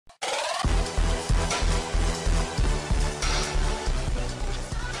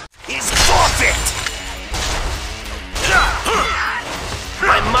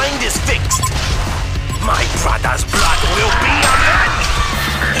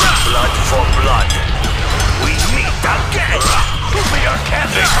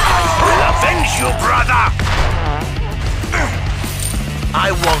you, brother! I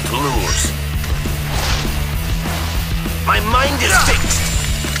won't lose. My mind is fixed.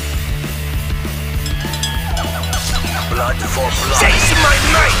 Blood for blood. Chase my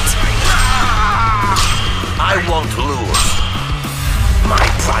might! I won't lose. My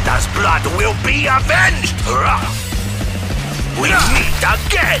brother's blood will be avenged! We meet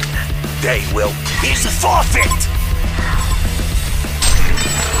again! They will... It's forfeit!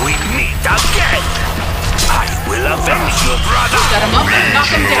 We meet again! I will avenge you, brother! Set him up and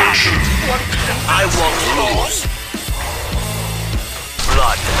knock him down! I won't lose.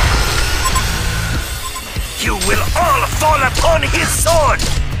 Blood. You will all fall upon his sword!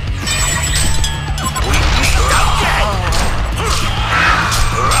 We meet again!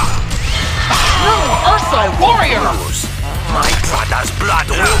 No, Ursa, warrior! My brother's blood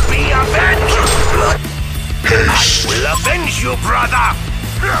will be avenged! I will avenge you, brother!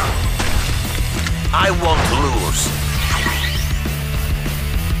 I won't lose.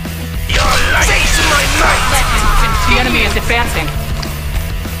 Your life! Face my might! The enemy is advancing.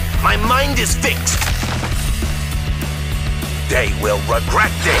 My mind is fixed. They will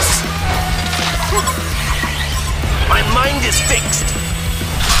regret this. My mind is fixed.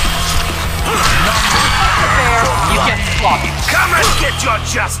 You get slaughtered. Come and get your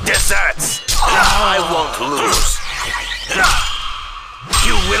just desserts. I won't lose.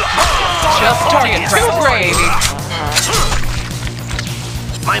 You will all fall Just upon target his too sword. brave.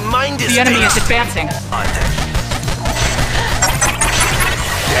 My mind is The enemy is fixed. advancing.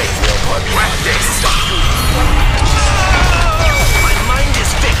 They will regret this. My mind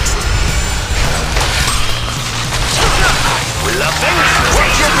is fixed. I will avenge you.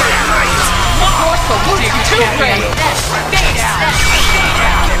 Take my might. Your solution too brave. Stay down.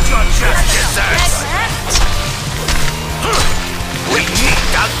 Get your just desserts. We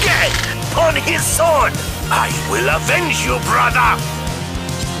meet again on his sword. I will avenge you, brother.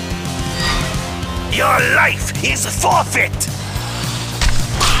 Your life is forfeit.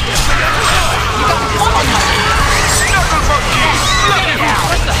 You got one Snuggle monkey! Stay down.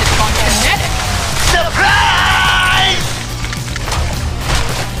 Ursa has gone kinetic. Surprise!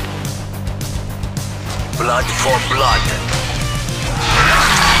 Blood for blood.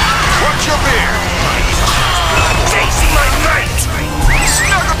 Watch your beer! Chasing my might!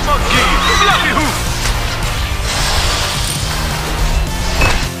 Snuggle monkey! Fluffy hoof!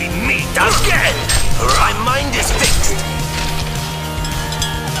 We meet again! My mind is fixed.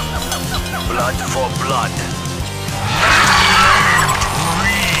 Blood for blood.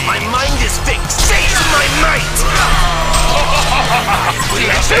 My mind is fixed. Chasing my might! We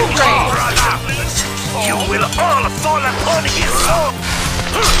are Too brave. brother! You will all fall upon his sword!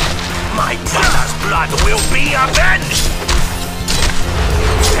 My brother's blood will be avenged!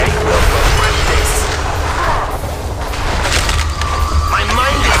 They will regret this! My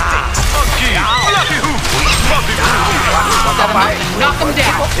mind is fixed! Monkey! Fluffy hoof! Fluffy hoof! Set him up and knock him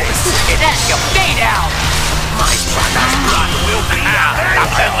down. Stay down. My brother's blood will be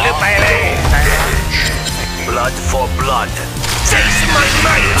avenged! Blood for blood! Chase my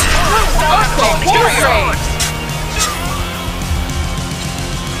might! Ursa, warrior.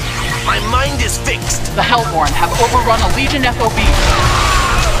 My mind is fixed! The Hellborn have overrun a Legion FOB.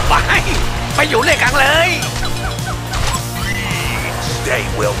 ไปอยู่ด้วยกันเลย They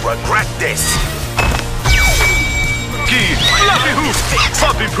will regret this! Monkey! Fluffy hoof!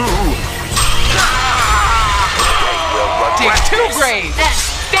 Fluffy poo! They will Dig regret too this! brave.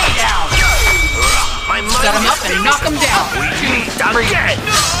 Stay down. My mind Set him is up and fixed. knock him down. We 2, meet 3. again!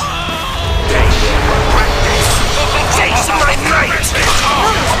 They will regret this! Chase my might!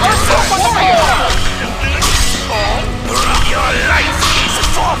 Ursa, warrior. Your life is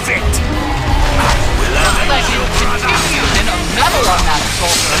forfeit! I will avenge Legend you, brother! continues in a medal on that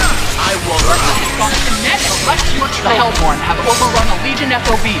soldier. I won't Ursa has gone kinetic. The Hellborn have overrun a Legion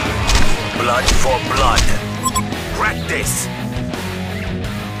FOB. Blood for blood. Regret this.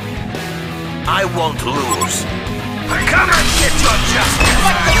 I won't lose. Come and get your justice!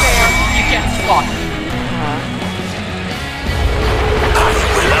 Like the bear, you get slaughtered. I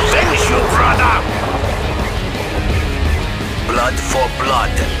will avenge you, brother! Blood for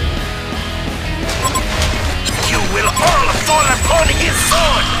blood. You will all fall upon his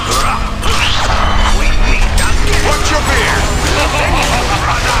sword! We meet again! Watch your beer! Avenge you,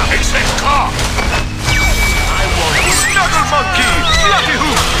 brother! Exit car! I won't lose. Snuggle monkey! Fluffy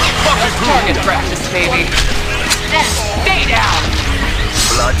hoof! Fluffy poo! Target practice, baby. Stay down.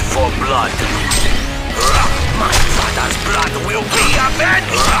 Blood for blood. My father's blood will be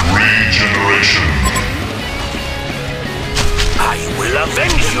avenged! Regeneration. I will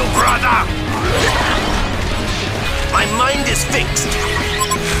avenge you, brother! is fixed.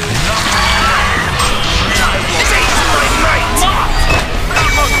 I will face my might.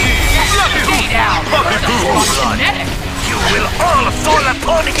 Monkey! Fluffy Stay Hoop! down! Puppy Poo! Kinetic! You will all fall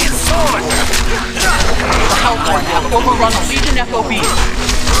upon his sword. The Hellborn have overrun a Legion FOB.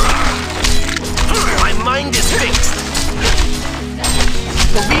 My mind is fixed.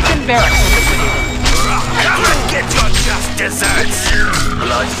 The Legion barracks are liquidated. Come and get your just desserts.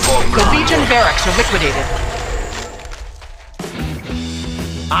 Blood for The blood. Legion barracks are liquidated.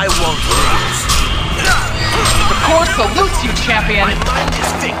 I won't lose. The Corps salutes you, champion! My mind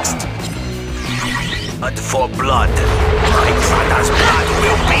is fixed. But for blood, my father's blood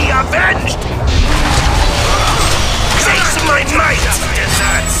will be avenged. Face my might,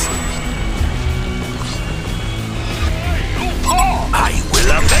 deserts. I will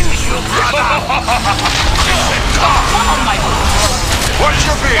avenge you, brother. Oh my lord! What's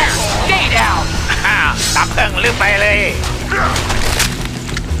your beard? Stay down! ตับเพิ่งลืมไปเลย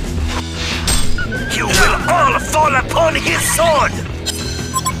You will all fall upon his sword.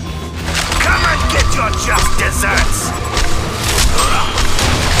 Come and get your just desserts.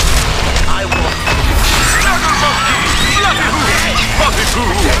 I will. Snuggle Monkey! Fluffy Hoop! Puppy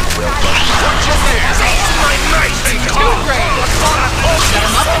Poo! What's your beard? Face my might. Too great! Set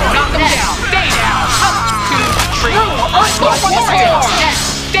him up and knock him down! Stay down! Up, 2, 3, Earthquake Warrior!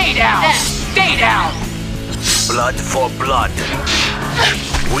 Stay down! Stay down! Blood for blood.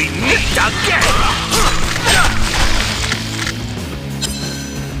 We meet again.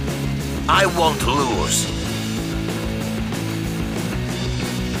 I won't lose.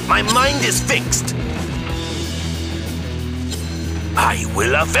 My mind is fixed. I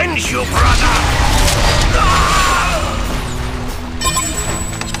will avenge you, brother.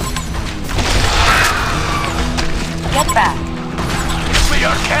 Get back! For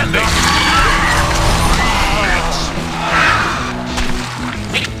your candy!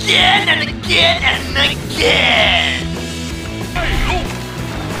 Again and again and again.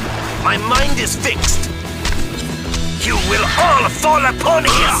 My mind is fixed. You will all fall upon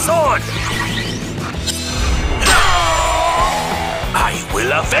his sword. I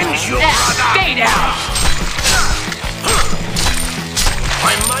will avenge you, brother. Stay down!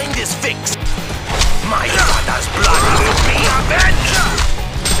 My mind is fixed. My father's blood will be avenged.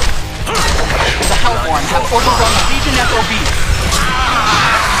 The Hellborn have overrun the Legion FOB.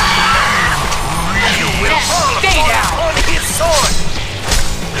 You will all Stay fall down. upon his sword.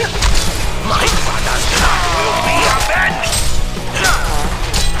 My father's blood will be avenged.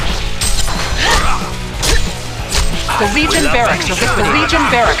 The Legion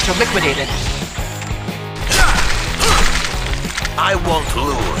barracks are liquidated. I won't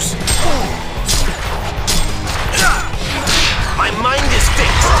lose. My mind is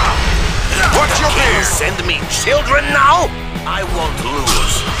fixed. What's your Can you beard? send me children now? I won't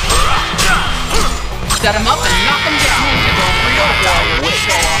lose. Set him up and knock him down.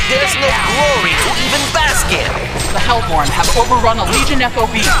 There's no glory to even bask in. The Hellborn have overrun a Legion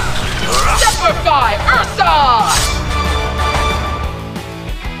FOB. Semper Ursa!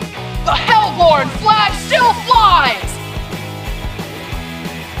 The Hellborn flag still flies!